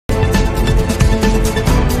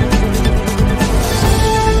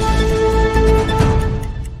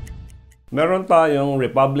Meron tayong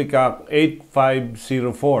Republic Act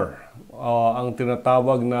 8504, ang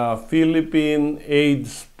tinatawag na Philippine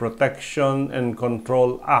AIDS Protection and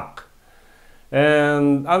Control Act.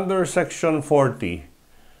 And under Section 40,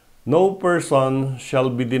 no person shall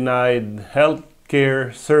be denied health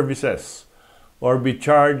care services or be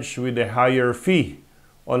charged with a higher fee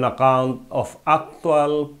on account of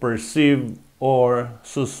actual, perceived, or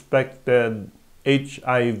suspected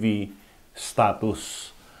HIV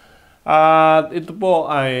status. At ito po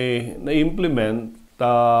ay na-implement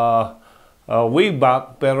way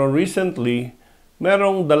back, pero recently,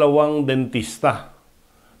 merong dalawang dentista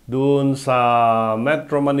doon sa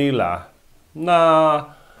Metro Manila na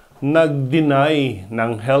nag-deny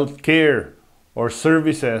ng healthcare or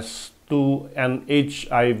services to an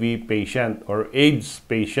HIV patient or AIDS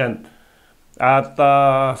patient. At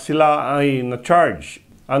sila ay na-charge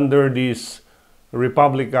under this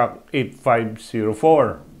Republic Act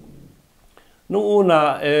 8504. Noong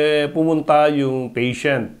una, pumunta yung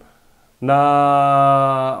patient na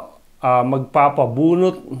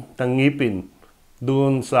magpapabunot ng ngipin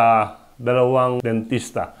doon sa dalawang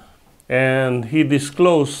dentista. And he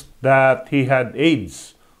disclosed that he had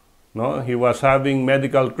AIDS. No? He was having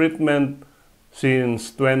medical treatment since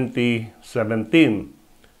 2017.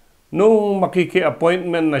 Nung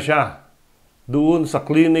makiki-appointment na siya doon sa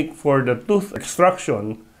clinic for the tooth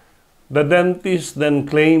extraction, the dentist then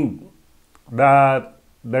claimed that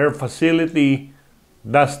their facility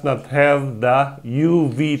does not have the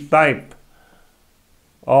UV type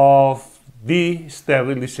of the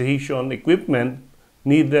sterilization equipment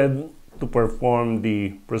needed to perform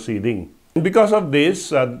the proceeding. And because of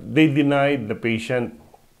this, they denied the patient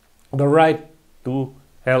the right to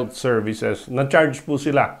health services. Na-charge po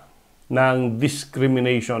sila ng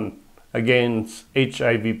discrimination against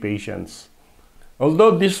HIV patients.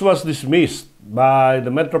 Although this was dismissed by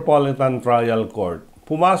the Metropolitan Trial Court,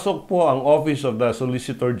 pumasok po ang Office of the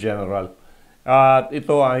Solicitor General at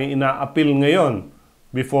ito ay ina-appeal ngayon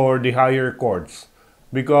before the higher courts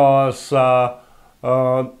because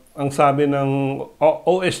ang sabi ng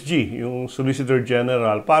OSG, yung Solicitor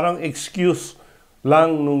General, parang excuse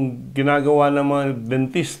lang nung ginagawa ng mga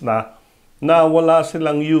dentista na wala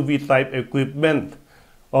silang UV type equipment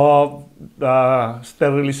of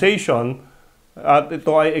sterilization. At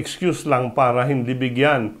ito ay excuse lang para hindi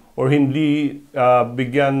bigyan or hindi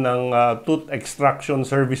bigyan ng tooth extraction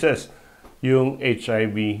services yung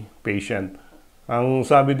HIV patient. Ang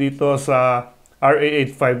sabi dito sa RA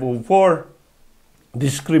 8504,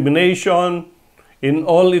 discrimination in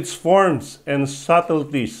all its forms and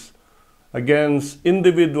subtleties against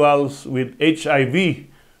individuals with HIV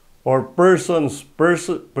or persons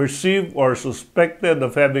perceived or suspected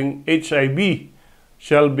of having HIV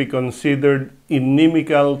shall be considered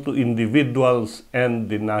inimical to individuals and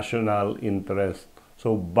the national interest.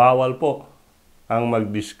 So, bawal po ang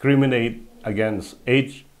mag-discriminate against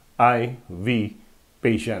HIV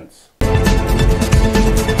patients.